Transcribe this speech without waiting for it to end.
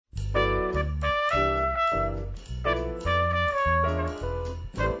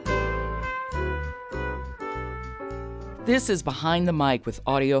This is Behind the Mic with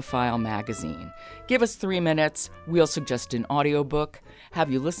AudioFile Magazine. Give us 3 minutes, we'll suggest an audiobook,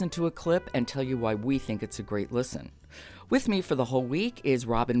 have you listen to a clip, and tell you why we think it's a great listen. With me for the whole week is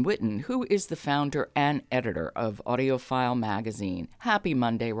Robin Whitten, who is the founder and editor of AudioFile Magazine. Happy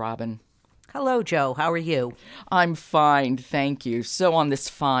Monday, Robin. Hello, Joe. How are you? I'm fine, thank you. So on this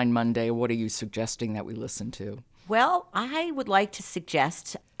fine Monday, what are you suggesting that we listen to? Well, I would like to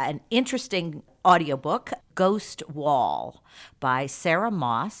suggest an interesting audiobook, Ghost Wall, by Sarah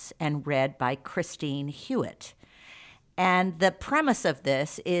Moss and read by Christine Hewitt. And the premise of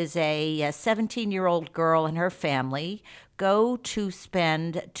this is a 17-year-old girl and her family go to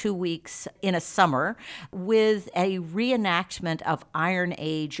spend 2 weeks in a summer with a reenactment of Iron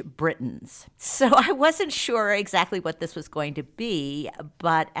Age Britons. So I wasn't sure exactly what this was going to be,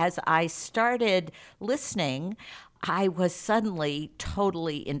 but as I started listening, I was suddenly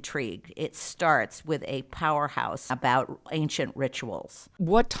totally intrigued. It starts with a powerhouse about ancient rituals.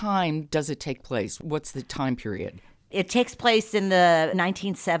 What time does it take place? What's the time period? It takes place in the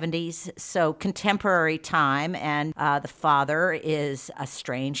 1970s, so contemporary time, and the father is a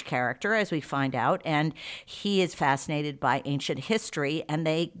strange character, as we find out, and he is fascinated by ancient history, and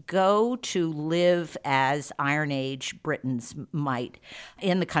they go to live as Iron Age Britons might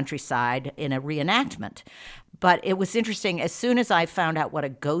in the countryside in a reenactment. But it was interesting. As soon as I found out what a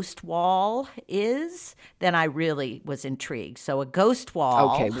ghost wall is, then I really was intrigued. So a ghost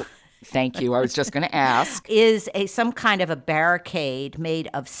wall... Okay, thank you. I was just going to ask. Is some kind of a barricade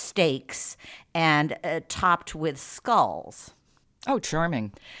made of stakes and topped with skulls. Oh,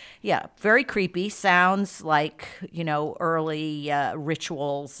 charming. Yeah, very creepy. Sounds like, early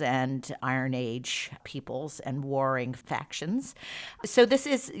rituals and Iron Age peoples and warring factions. So this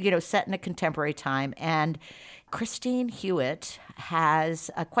is, set in a contemporary time. And Christine Hewitt has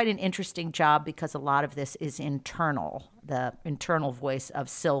quite an interesting job because a lot of this is internal, the internal voice of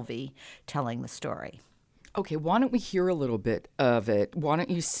Sylvie telling the story. Okay, why don't we hear a little bit of it? Why don't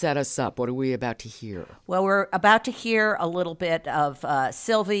you set us up? What are we about to hear? Well, we're about to hear a little bit of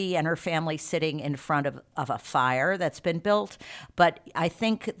Sylvie and her family sitting in front of a fire that's been built. But I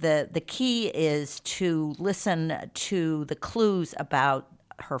think the key is to listen to the clues about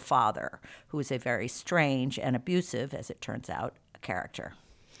her father, who is a very strange and abusive, as it turns out, character.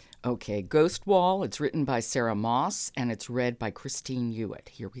 Okay, Ghost Wall. It's written by Sarah Moss, and it's read by Christine Hewitt.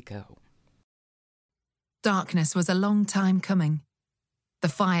 Here we go. Darkness was a long time coming. The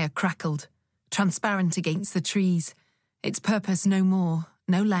fire crackled, transparent against the trees, its purpose no more,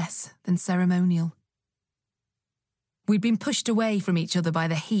 no less than ceremonial. We'd been pushed away from each other by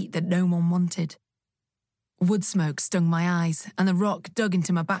the heat that no one wanted. Wood smoke stung my eyes, and the rock dug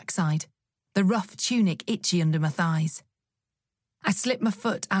into my backside, the rough tunic itchy under my thighs. I slipped my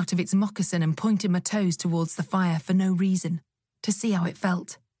foot out of its moccasin and pointed my toes towards the fire for no reason, to see how it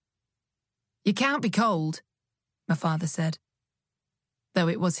felt. "You can't be cold," my father said, though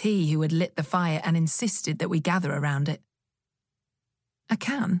it was he who had lit the fire and insisted that we gather around it. "I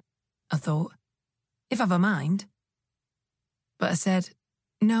can," I thought, "if I've a mind." But I said,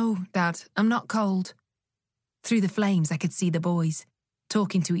 "No, Dad, I'm not cold." Through the flames I could see the boys,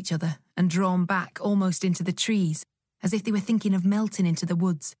 talking to each other and drawn back almost into the trees, as if they were thinking of melting into the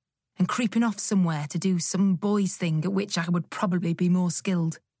woods and creeping off somewhere to do some boys' thing at which I would probably be more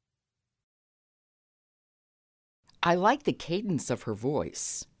skilled. I like the cadence of her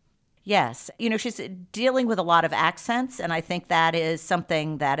voice. Yes. She's dealing with a lot of accents, and I think that is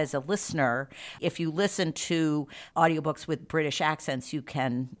something that as a listener, if you listen to audiobooks with British accents, you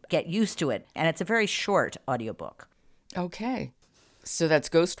can get used to it. And it's a very short audiobook. Okay. So that's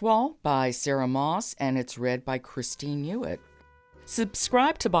Ghost Wall by Sarah Moss, and it's read by Christine Hewitt.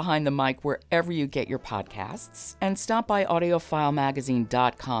 Subscribe to Behind the Mic wherever you get your podcasts, and stop by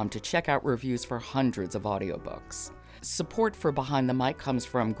audiofilemagazine.com to check out reviews for hundreds of audiobooks. Support for Behind the Mic comes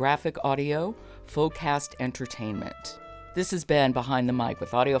from Graphic Audio, Fullcast Entertainment. This has been Behind the Mic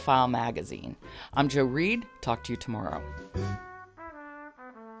with AudioFile Magazine. I'm Joe Reed. Talk to you tomorrow.